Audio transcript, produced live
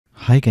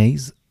Hi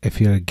guys, if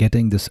you are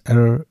getting this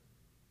error,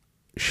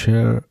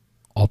 share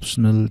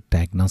optional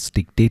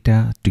diagnostic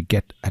data to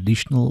get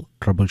additional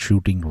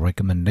troubleshooting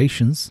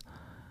recommendations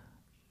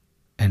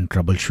and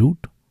troubleshoot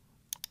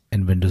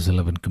in Windows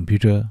 11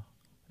 computer.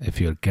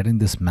 If you're getting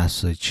this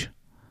message,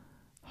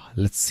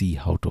 let's see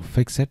how to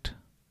fix it.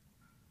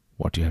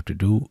 What you have to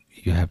do,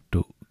 you have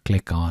to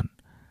click on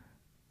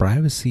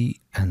privacy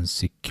and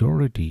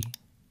security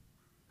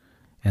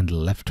in the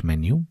left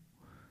menu,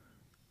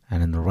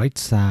 and in the right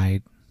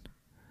side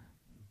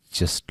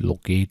just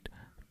locate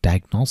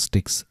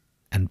diagnostics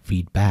and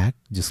feedback.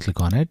 Just click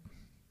on it.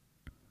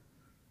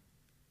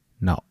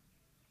 Now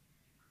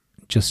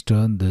just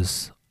turn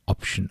this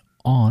option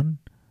on,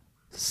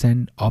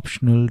 send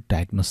optional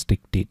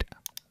diagnostic data.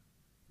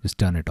 Just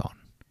turn it on.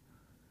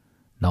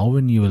 Now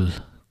when you will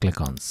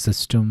click on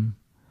system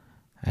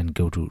and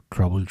go to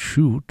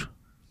troubleshoot,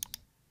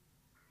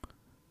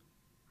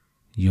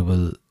 you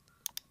will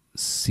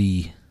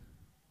see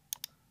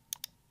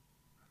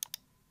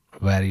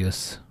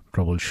various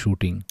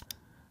troubleshooting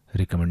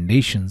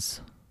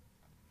recommendations,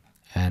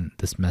 and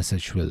this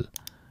message will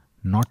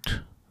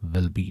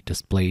be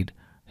displayed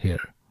here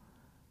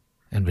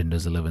in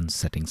Windows 11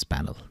 settings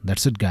panel.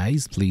 That's it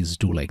guys. Please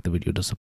do like the video to support.